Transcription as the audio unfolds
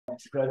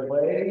the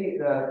way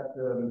that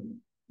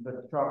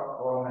the truck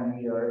on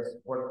an ERS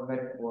support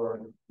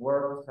network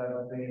works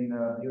has been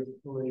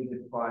usefully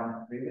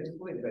defined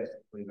previously.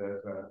 Basically,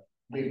 there's a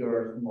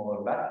bigger,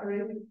 smaller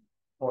battery,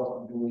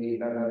 possibly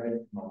an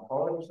additional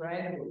power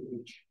train,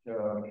 which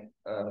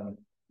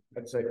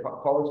let's say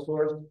power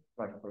source,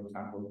 like for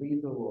example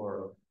diesel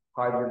or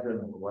hydrogen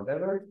or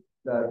whatever,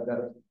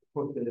 that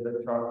pushes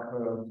the truck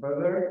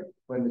further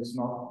when it's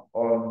not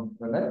on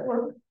the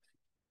network.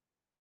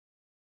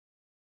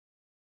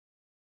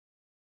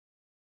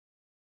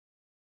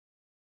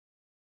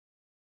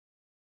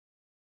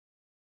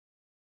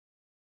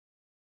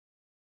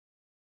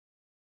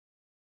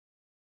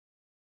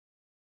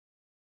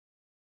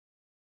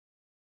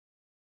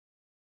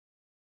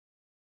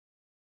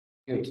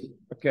 Good.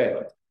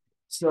 Okay.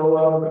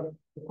 So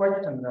the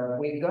question that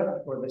we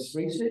got for this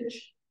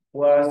research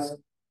was,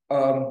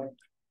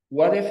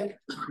 what if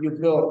you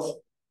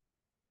built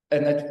a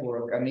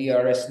network, an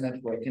ERS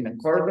network in a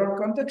corridor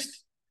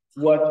context?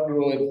 What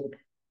would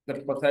the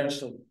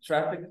potential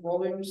traffic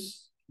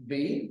volumes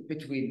be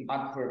between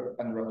Antwerp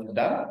and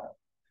Rotterdam?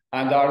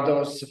 And are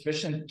those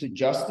sufficient to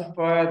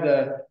justify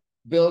the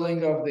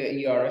building of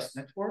the ERS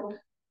network?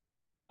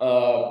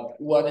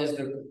 What is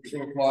the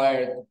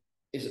required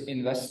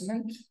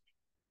investment?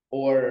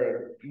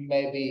 Or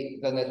maybe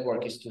the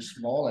network is too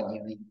small and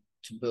you need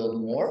to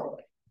build more?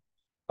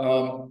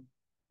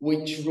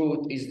 Which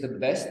route is the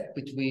best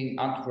between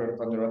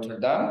Antwerp and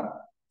Rotterdam?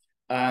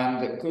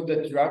 And could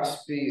the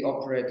trucks be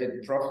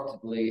operated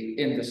profitably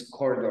in this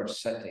corridor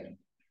setting?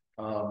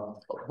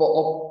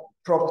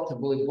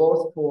 Profitably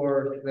both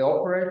for the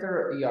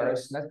operator,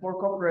 ERS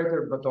network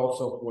operator, but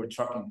also for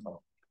trucking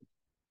company.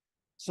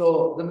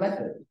 So the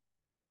method,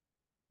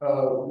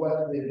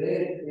 what we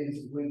did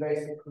is we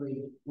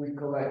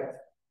collect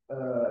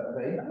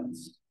the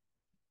inputs,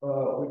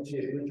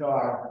 which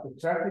are the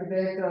traffic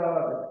data,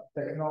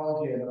 the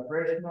technology and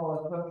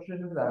operational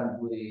assumptions, and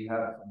we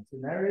have some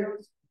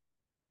scenarios.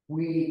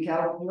 We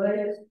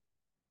calculate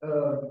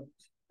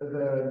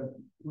the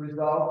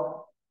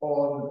result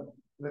on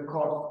the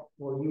cost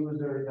for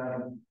users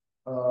and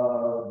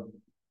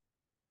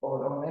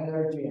on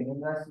energy and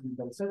investment,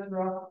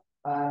 etc.,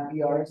 and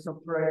ERS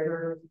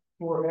operator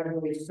for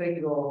every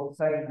single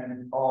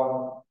segment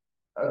on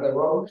the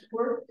road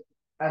network,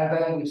 and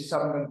then we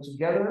sum them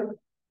together,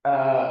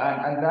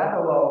 and that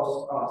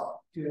allows us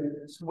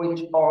to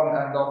switch on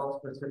and off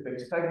specific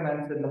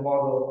segments in the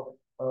model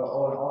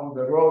on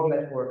the road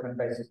network and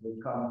basically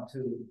come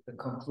to the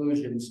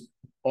conclusions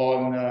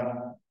on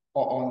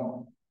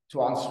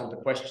to answer the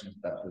questions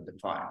that we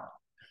define.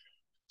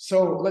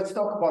 So let's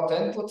talk about the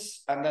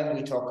inputs, and then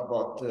we talk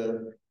about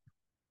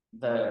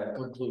the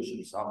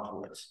conclusions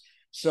afterwards.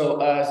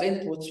 So as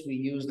inputs, we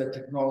use the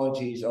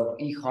technologies of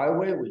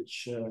e-highway,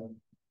 which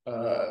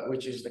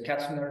is the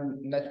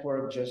Catenary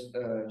network just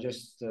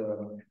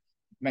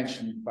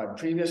mentioned by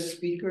previous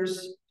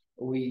speakers.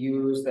 We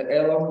use the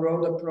Elon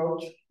road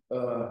approach.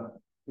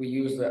 We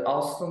use the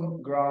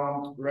Alstom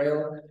ground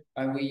rail,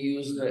 and we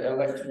use the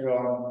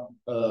Electron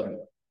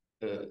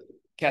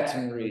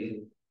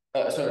catenary,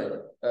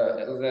 the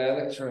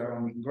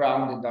Electron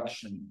ground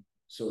induction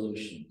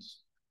solutions.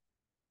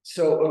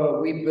 So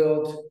we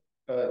build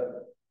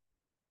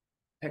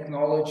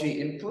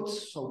technology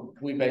inputs. So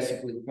we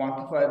basically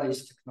quantify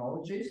these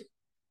technologies.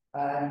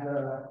 And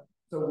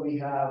so we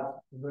have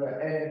the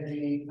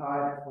energy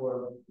type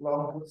for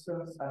long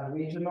distance and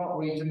regional.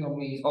 Regional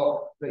means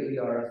the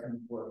ERS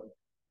network.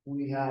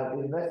 We have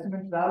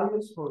investment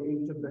values for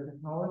each of the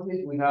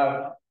technologies. We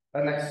have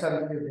an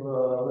extensive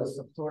list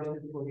of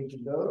sources for each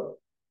of those.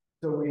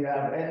 So we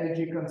have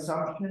energy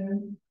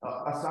consumption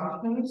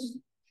assumptions.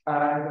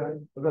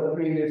 And the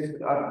previous,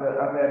 at the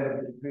end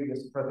of the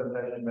previous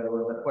presentation, there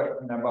was a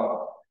question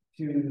about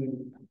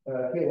 2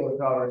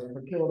 kilowatt-hours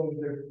per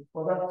kilometer.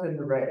 Well, that's in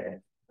the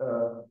range.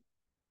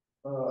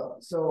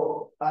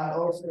 So, and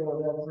also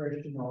the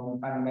operational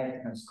and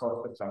maintenance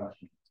cost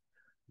assumptions.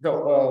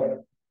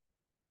 So,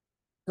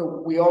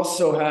 so we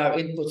also have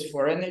inputs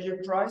for energy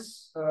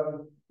price.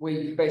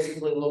 We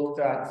basically looked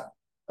at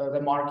the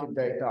market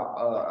data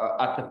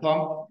at the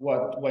pump,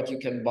 what you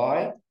can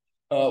buy.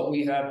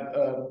 We have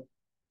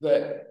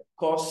the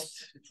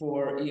cost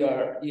for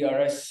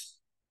ERS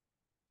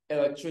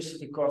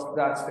electricity cost.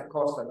 That's the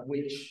cost at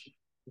which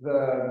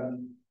the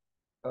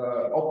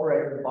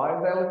operator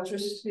buys the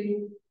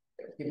electricity.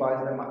 He buys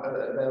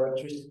the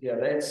electricity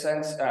at 8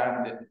 cents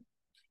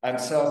and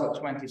sells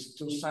at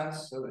 22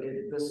 cents. So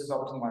this is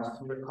optimized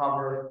to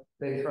recover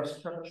the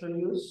infrastructure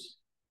use.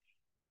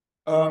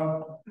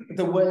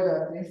 The way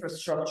that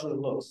infrastructure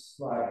looks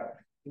like,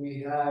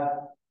 we have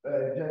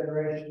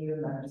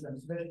generation and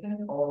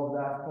transmission. All of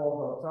that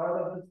falls outside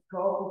of the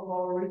scope of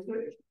our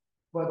research.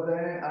 But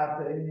then at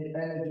the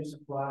energy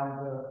supply,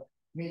 the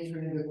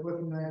metering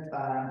equipment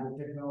and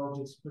the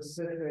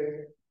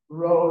technology-specific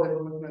road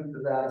equipment,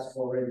 that's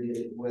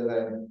already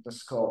within the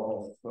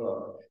scope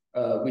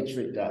of we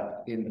treat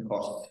that in the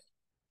cost.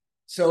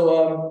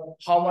 So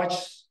how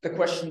much, the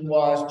question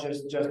was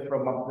just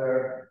from up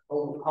there,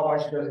 how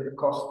much does it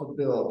cost to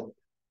build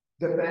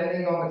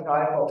depending on the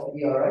type of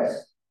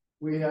ERS,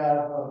 we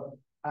have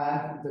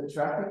and the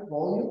traffic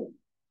volume,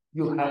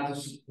 you have to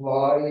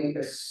supply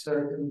a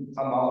certain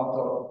amount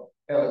of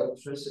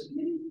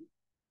electricity,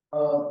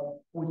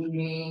 which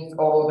means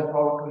all the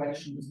power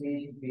connections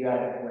need to be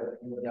adequate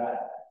with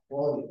that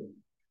volume.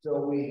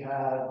 So we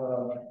have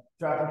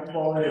traffic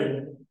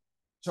volume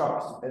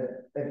trucks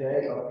a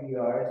day of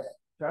ERS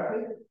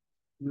traffic.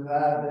 You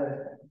have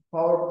the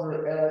power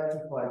per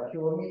electrified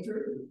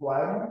kilometer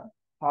requirement,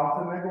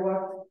 0.5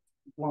 megawatt,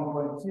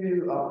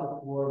 1.2 up to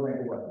 4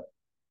 megawatt.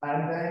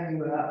 And then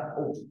you have,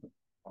 oh,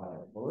 I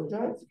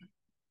apologize.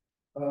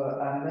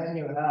 And then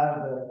you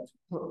have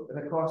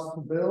the cost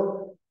to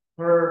build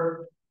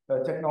per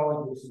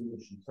technology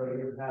solution. So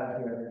you have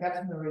here the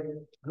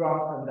catenary,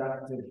 ground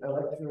conductive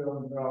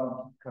electron, ground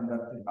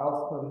conductive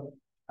output,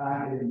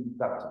 and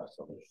inductive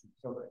solution.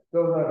 So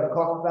those are the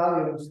cost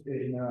values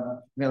in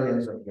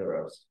millions of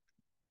euros.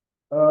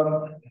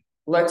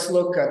 Let's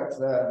look at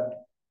the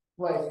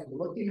place we're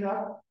looking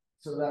at.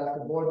 So that's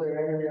the border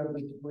area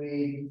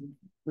between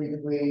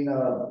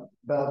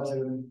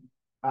Belgium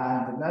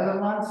and the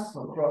Netherlands,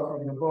 so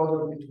crossing the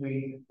border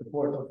between the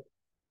port of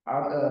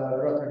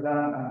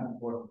Rotterdam and the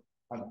port of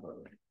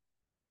Antwerp.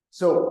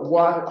 So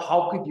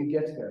how could you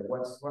get there?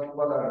 What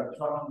are the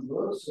trucking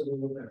routes? So we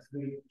look at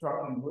 3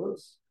 trucking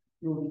routes.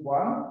 Route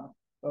 1,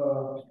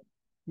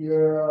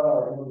 here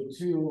route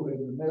 2 in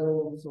the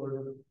middle, sort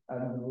of,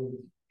 and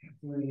route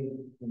 3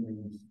 in the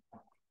east.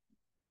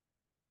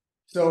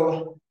 So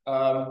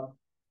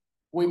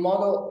we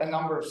model a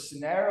number of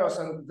scenarios,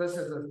 and this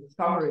is a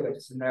summary of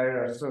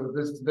scenarios. So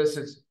this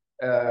is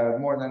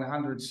more than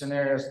 100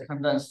 scenarios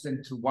condensed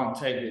into one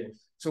table.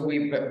 So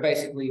we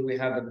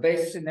have the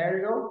base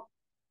scenario.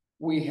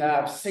 We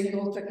have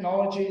single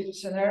technology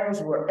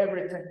scenarios where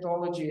every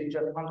technology is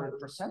just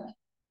 100%.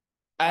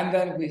 And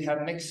then we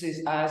have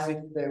mixes as if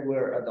they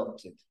were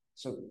adopted.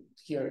 So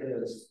here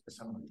is a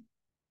summary.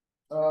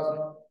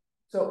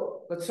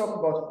 So let's talk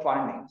about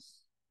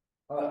findings.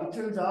 It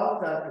turns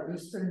out that the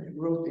eastern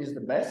route is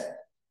the best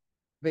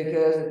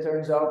because it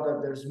turns out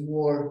that there's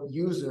more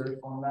users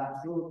on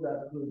that route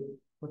that could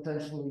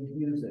potentially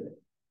use it.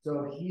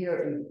 So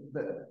here is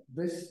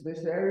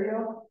this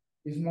area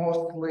is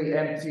mostly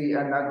empty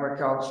and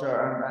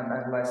agriculture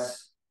and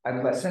less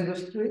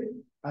industry.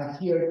 And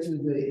here to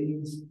the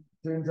east,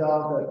 turns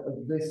out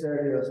that this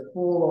area is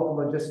full of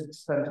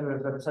logistics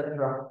centers,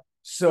 etc.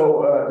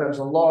 So there's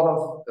a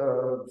lot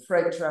of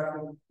freight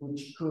traffic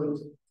which could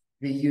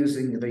be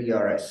using the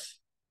ERS.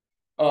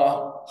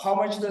 How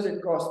much does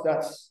it cost?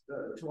 That's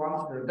to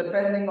answer,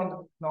 depending on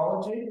the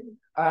technology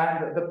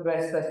and the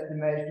best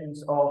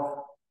estimations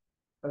of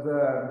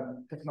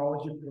the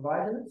technology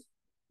providers,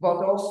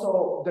 but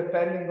also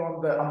depending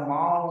on the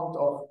amount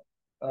of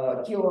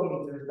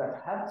kilometers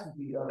that have to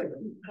be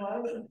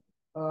electrified.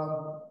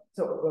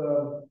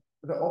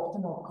 The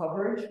optimal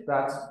coverage,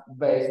 that's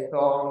based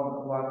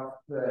on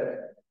what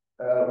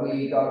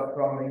we got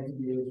from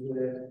interviews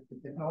with the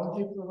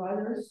technology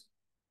providers.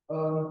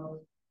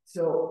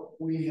 So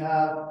we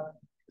have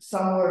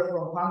somewhere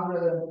from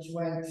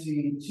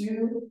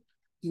 122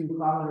 to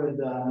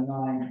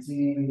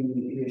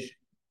 119-ish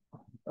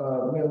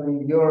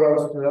million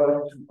euros to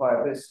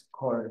electrify this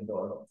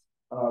corridor,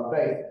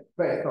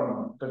 based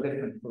on the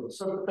different routes.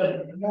 So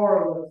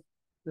more or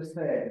less the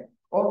same.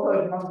 Also,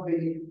 it must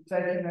be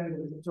taken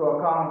into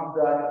account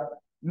that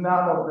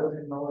none of the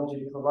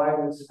technology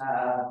providers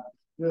have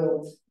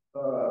built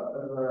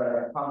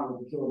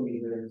 100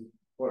 kilometers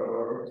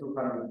or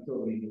 200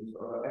 kilometers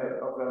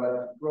of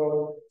electric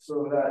road.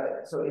 So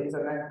it's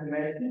an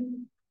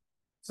estimation.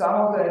 Some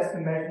of the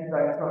estimations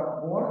I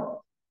trust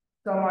more,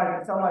 some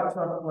I trust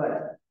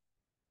less.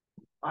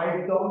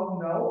 I don't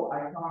know,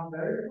 I can't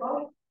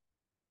verify,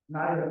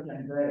 neither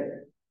can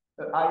they.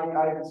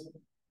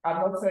 I'm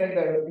not saying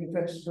they're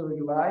intentionally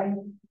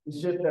lying,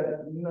 it's just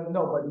that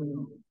nobody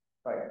knew,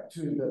 right,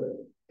 to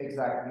the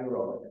exact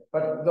euro.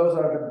 But those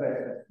are the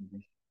best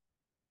estimations.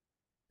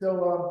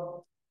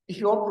 So if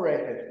you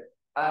operate it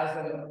as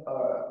a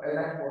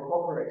network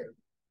operator,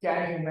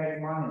 can you make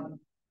money?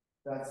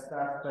 That's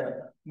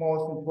the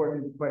most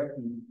important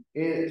question.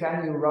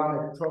 Can you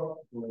run it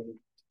profitably?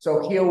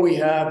 So here we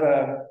have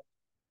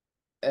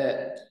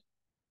an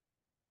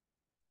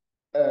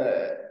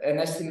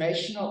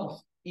estimation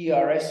of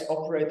ERS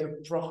operator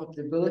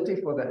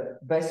profitability for the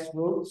best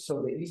route,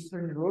 so the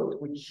eastern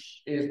route,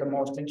 which is the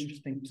most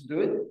interesting to do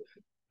it.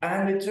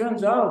 And it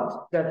turns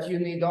out that you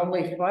need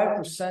only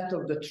 5%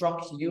 of the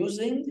trucks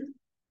using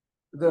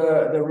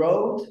the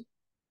road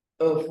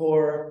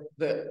for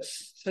the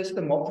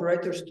system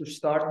operators to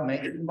start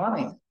making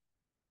money.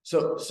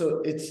 So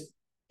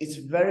it's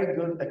very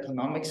good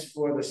economics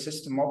for the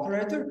system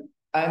operator,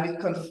 and it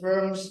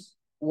confirms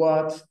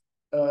what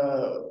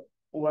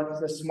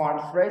the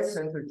Smart Freight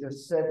Center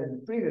just said in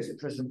the previous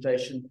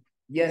presentation.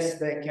 Yes,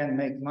 they can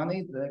make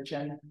money, they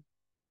can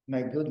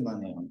make good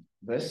money on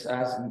this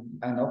as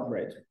an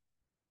operator.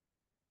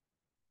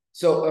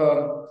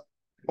 So,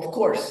 of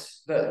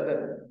course,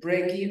 the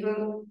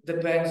break-even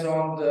depends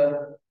on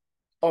the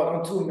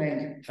on two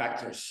main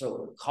factors.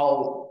 So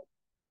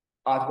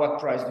at what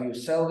price do you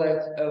sell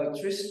that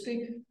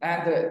electricity,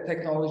 and the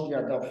technology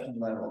adoption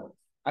level.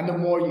 And the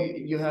more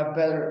you have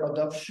better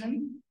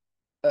adoption,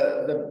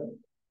 the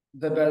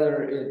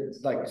better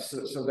it's like,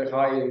 so the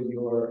higher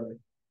your,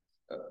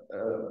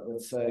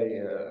 let's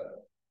say,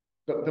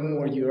 the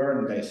more you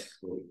earn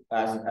basically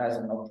as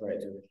an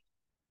operator.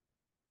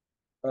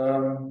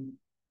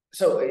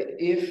 So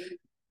if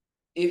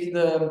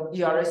the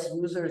ERS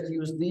users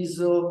use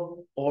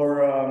diesel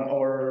or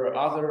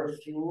other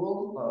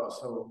fuel,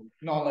 so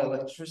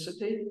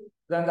non-electricity,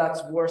 then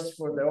that's worse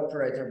for the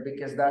operator,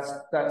 because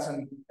that's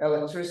an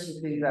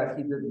electricity that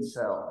he didn't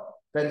sell.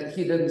 That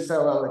he didn't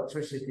sell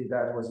electricity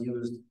that was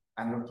used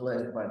and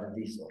replaced by the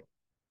diesel.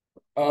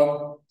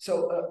 So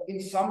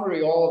in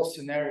summary, all of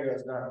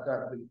scenarios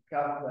that we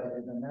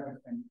calculated and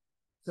everything.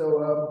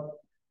 So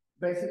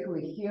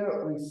basically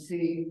here we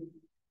see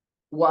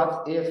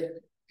what if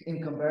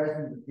in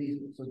comparison to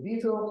diesel. So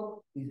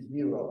diesel is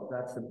 0.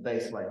 That's the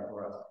baseline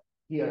for us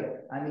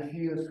here. And if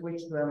you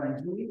switch to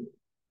LNG,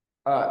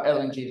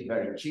 LNG is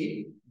very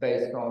cheap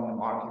based on the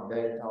market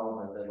data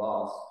over the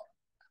last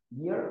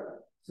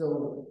year.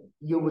 So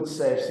you would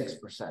save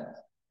 6%.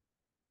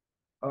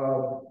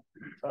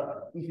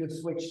 If you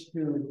switch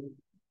to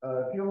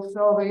fuel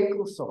cell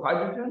vehicles, so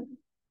hydrogen,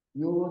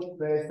 you would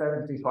pay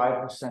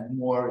 75%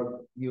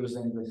 more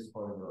using this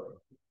corridor.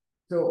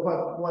 So,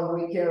 but what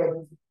we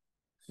care,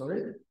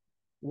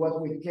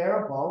 what we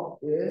care about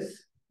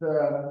is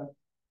the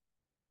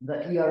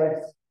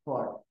ERS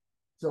part.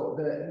 So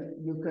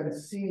you can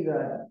see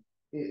that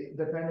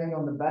depending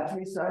on the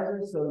battery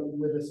sizes, so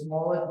with the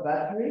smallest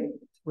battery,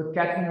 with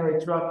catenary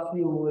trucks,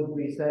 you would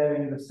be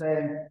saving the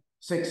same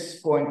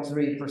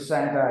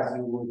 6.3% as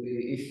you would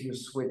be if you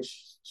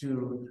switch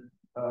to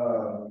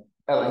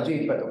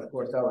LNG, but of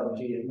course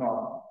LNG is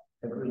not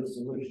a great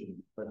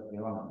solution, but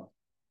beyond.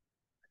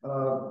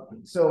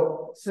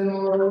 So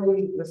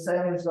similarly, the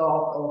same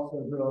result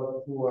also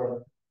goes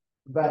for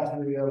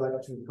battery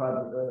electric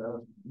trucks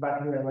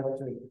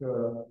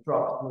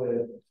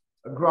with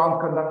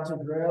ground conductive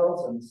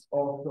rails, and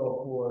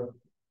also for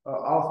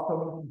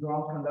also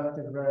ground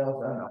conductive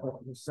rails, and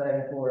also the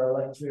same for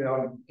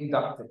electron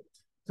inductive.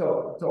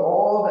 So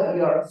all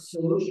the ERS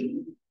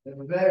solutions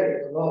are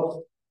very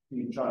close to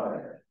each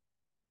other.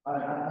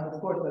 And of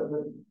course,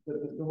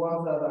 the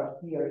ones that are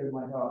here, you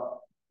might have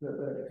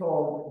the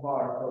tall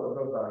bars, so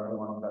those are the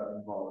ones that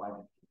involve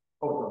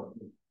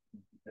hydrogen.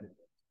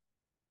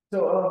 So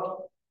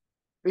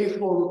if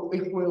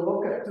we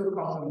look at two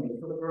companies,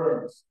 two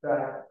firms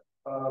that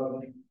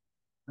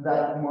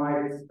that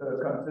might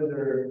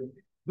consider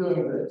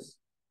doing this,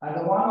 and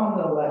the one on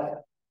the left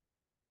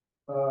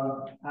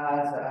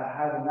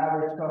has an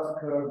average cost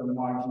curve and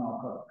marginal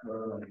cost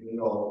curve, and we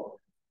all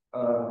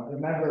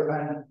remember,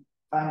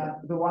 and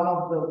the one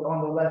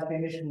on the left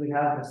initially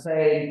has the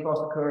same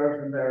cost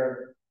curve, and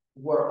they're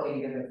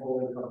working in a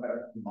fully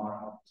competitive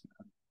market.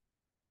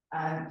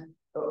 And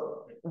the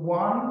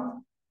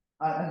one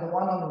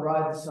on the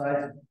right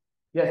side,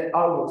 yes,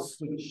 I will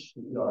switch to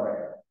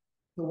ERS.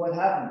 So what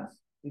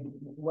happens?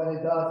 What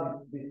it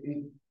does,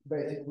 it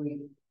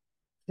basically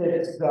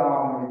shifts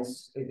down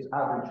its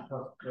average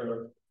cost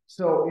curve.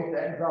 So it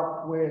ends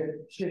up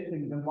with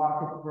shifting the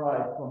market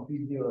price from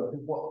P0 to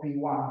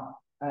P1,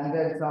 and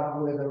ends up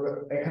with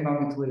an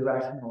economically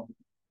rational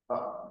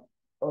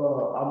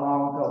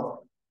amount of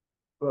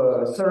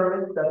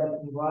service that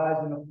it provides,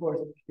 and of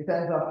course it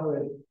ends up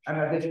with an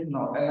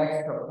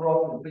extra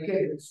profit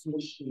because it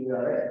switched to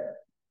ERS.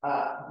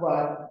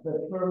 But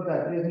the firm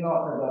that did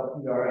not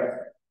adopt ERS,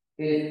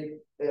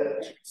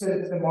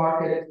 since the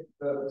market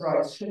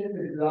price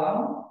shifted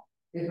down,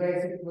 it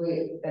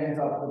basically ends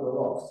up with a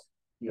loss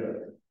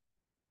here.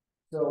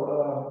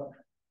 So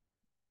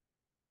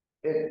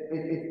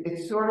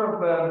it's sort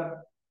of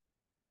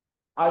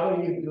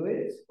either you do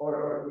it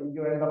or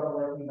you end up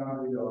working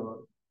on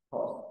your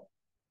cost.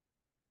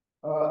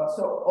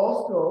 So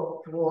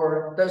also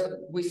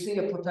we see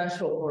a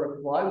potential for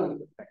a flywheel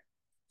effect.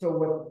 So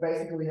what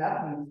basically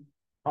happens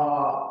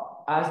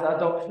as the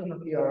adoption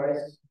of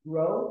ERS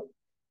grows,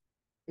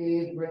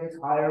 it brings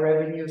higher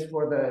revenues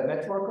for the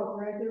network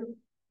operator.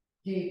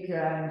 He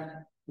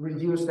can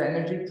reduce the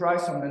energy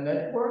price on the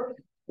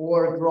network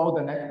or grow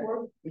the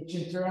network, which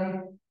in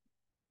turn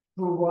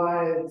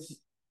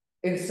provides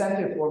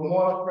incentive for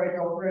more freight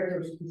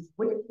operators to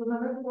switch to the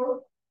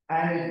network.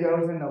 And it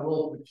goes in a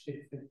loop, which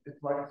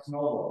it's like a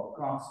snowball,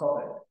 can't stop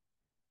it.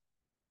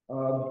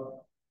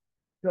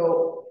 So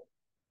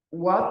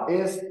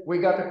we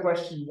got the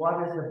question,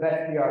 what is the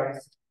best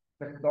ERS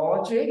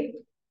technology?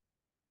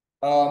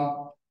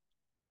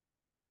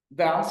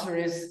 The answer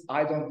is,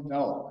 I don't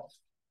know.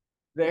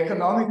 The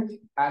economic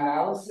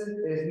analysis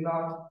is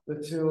not the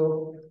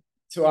tool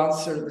to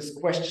answer this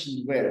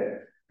question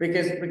with,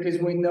 because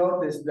we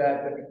noticed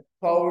that the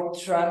power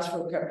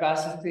transfer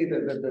capacity,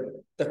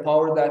 the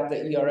power that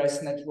the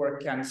ERS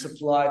network can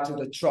supply to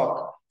the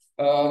truck,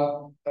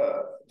 the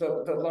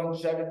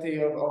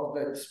longevity of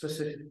the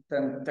specific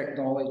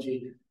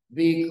technology,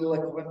 vehicle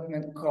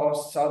equipment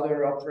costs,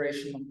 other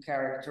operational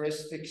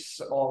characteristics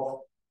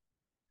of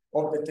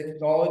the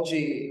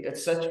technology,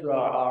 etc.,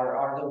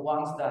 are the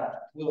ones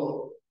that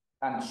will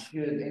and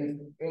should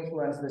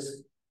influence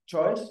this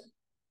choice.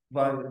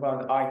 But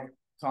I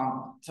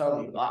can't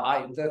tell you.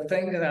 The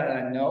thing that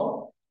I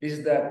know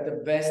is that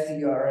the best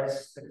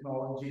ERS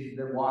technology is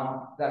the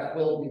one that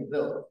will be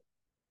built.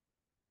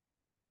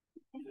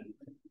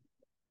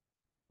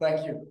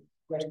 Thank you.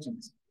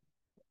 Questions?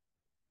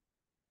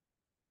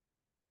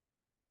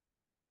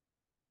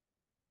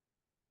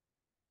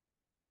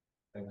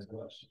 Thanks so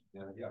much.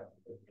 Yeah.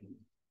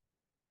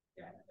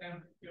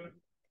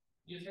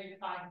 You say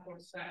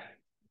 5%.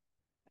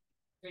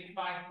 Say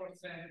 5%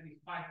 is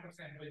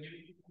 5%, but you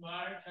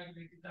are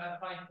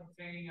that 5%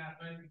 in a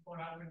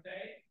 24-hour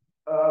day.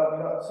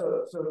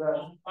 So that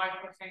 5%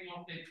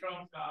 of the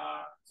trucks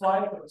are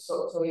 5.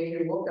 So if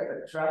you look at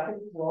the traffic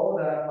flow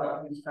that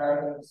like we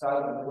start on the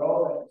side of the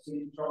road and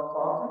you see truck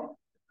passing,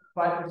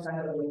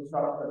 5% of the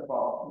trucks that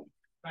fall.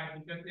 right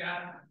because they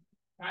are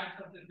times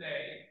of the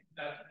day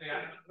that they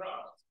are not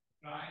trucks,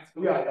 right?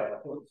 So, Yeah,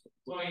 of course.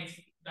 So it's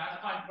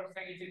that 5%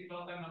 is the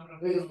total number of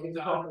It's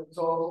trucks.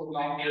 total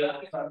Like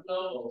number the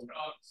flow of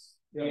trucks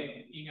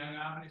in an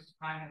average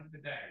time of the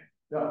day.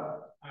 Yeah.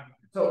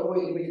 So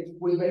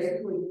we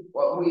basically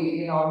what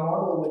we in our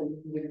model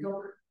we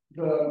took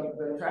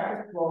the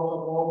traffic flows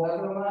of all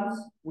Netherlands,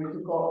 we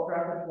took all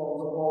traffic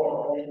flows of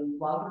all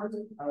Flanders,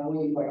 and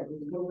we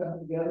put them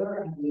together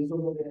and we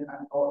zoomed in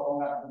and on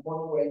that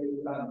one way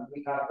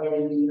we have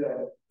very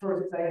the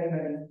first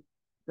segment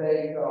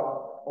data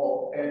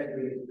of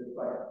every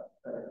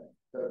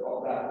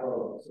of that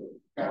road. So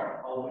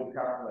how we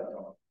calculate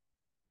on.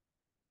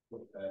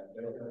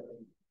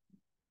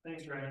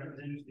 Thanks, Raymond. It was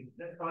interesting.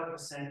 That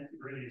 5%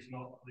 really is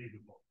not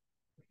believable.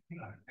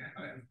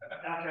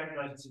 Our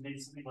calculations need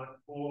something like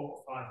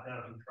 4,000 or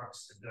 5,000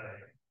 trucks a day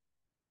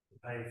to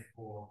pay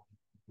for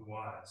the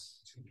wires.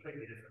 It's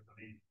completely different. I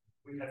mean,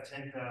 we have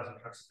 10,000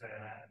 trucks a day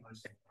on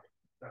most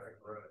traffic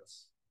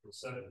roads.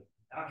 So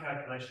our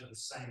calculation of the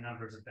same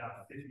number is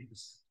about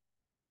 50%.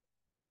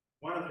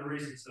 One of the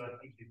reasons that I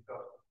think you've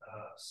got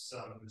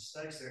some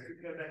mistakes there, if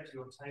you go back to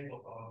your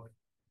table of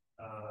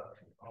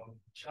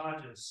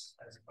charges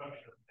as a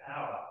function of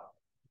power,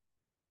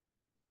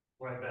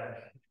 way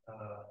back,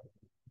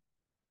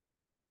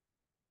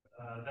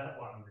 that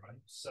one,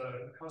 right?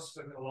 So cost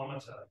per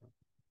kilometer.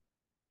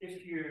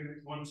 If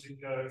you want to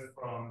go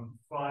from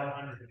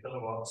 500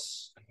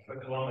 kilowatts per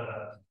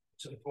kilometer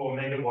to 4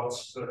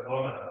 megawatts per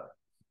kilometer,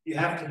 you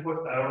have to put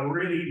a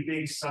really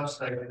big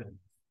substation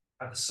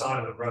at the side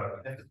of the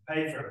road. You have to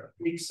pay for a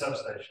big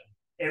substation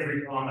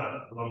every kilometer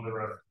along the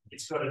road.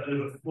 It's got to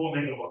deliver 4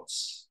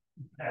 megawatts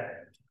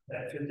at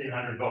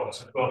 1,500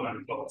 volts or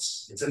 1,200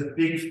 volts. It's a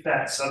big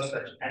fat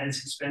substation and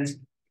it's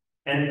expensive.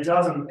 And it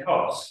doesn't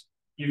cost,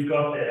 you've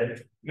got there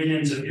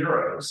millions of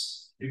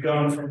euros. You're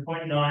going from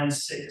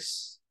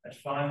 0.96 at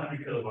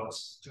 500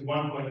 kilowatts to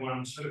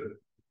 1.12,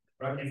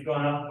 right? You've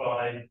gone up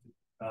by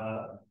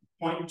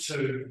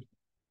 0.2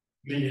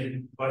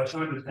 million by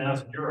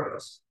 200,000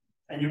 euros.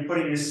 And you're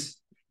putting this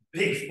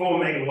big 4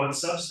 megawatt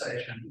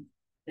substation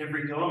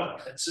every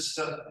kilometer. It's just,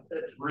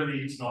 it really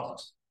is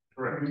not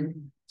correct. Mm-hmm.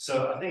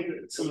 So I think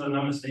that some of the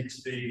numbers need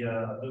to be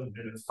a little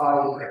bit of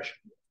correction.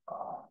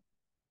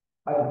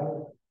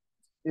 So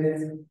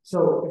these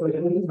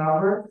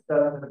numbers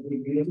that we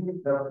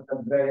use, they're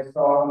based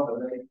on the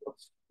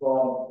latest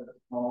from the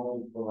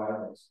technology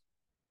providers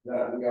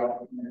that we are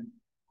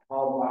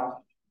how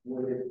much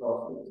would it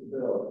cost to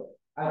build.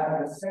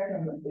 And the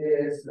second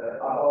is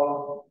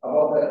about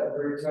the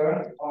return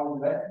on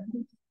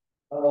investment.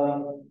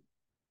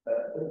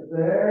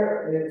 There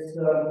is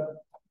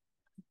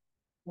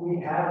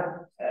we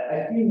have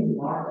a huge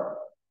markup.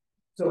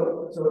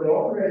 So the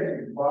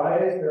operator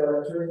buys the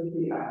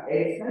electricity at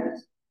 8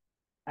 cents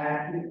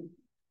and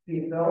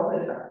he sells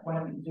it at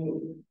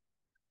 22.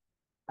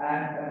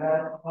 And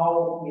that's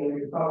how he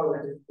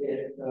recovers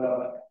it.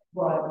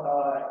 But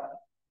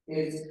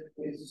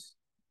it's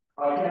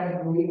I can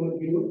agree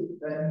with you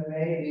that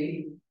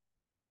maybe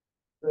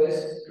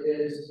this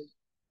is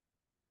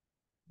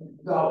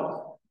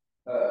doubt.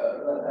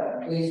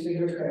 That these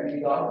figures can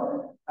be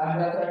doubted. And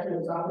that's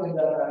actually something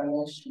that I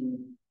mentioned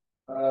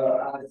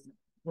as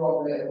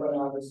probably when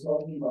I was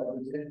talking about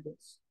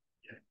resistance.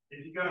 Yeah.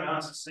 If you go and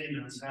ask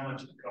Siemens how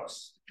much it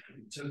costs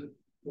to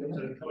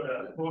put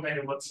a 4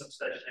 megawatt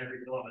substation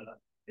every kilometer,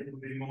 it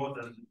would be more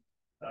than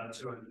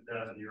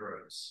 200,000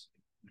 euros.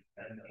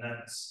 And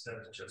that's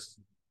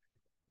just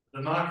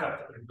the markup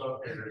that we've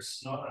got there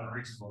is not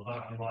unreasonable,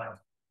 not unlike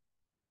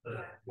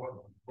what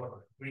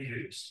we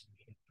use.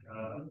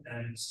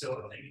 And still,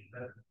 I think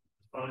that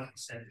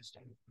 5% is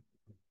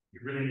you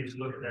really need to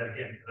look at that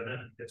again, but I don't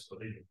think that's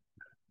believable.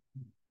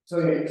 So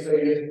you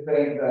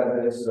think that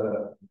there's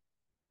a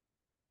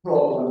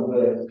problem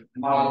with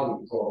might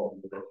be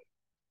problem with it?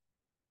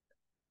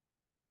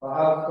 I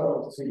have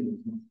got to see.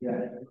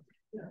 Yeah.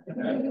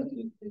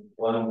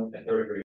 One, I agree.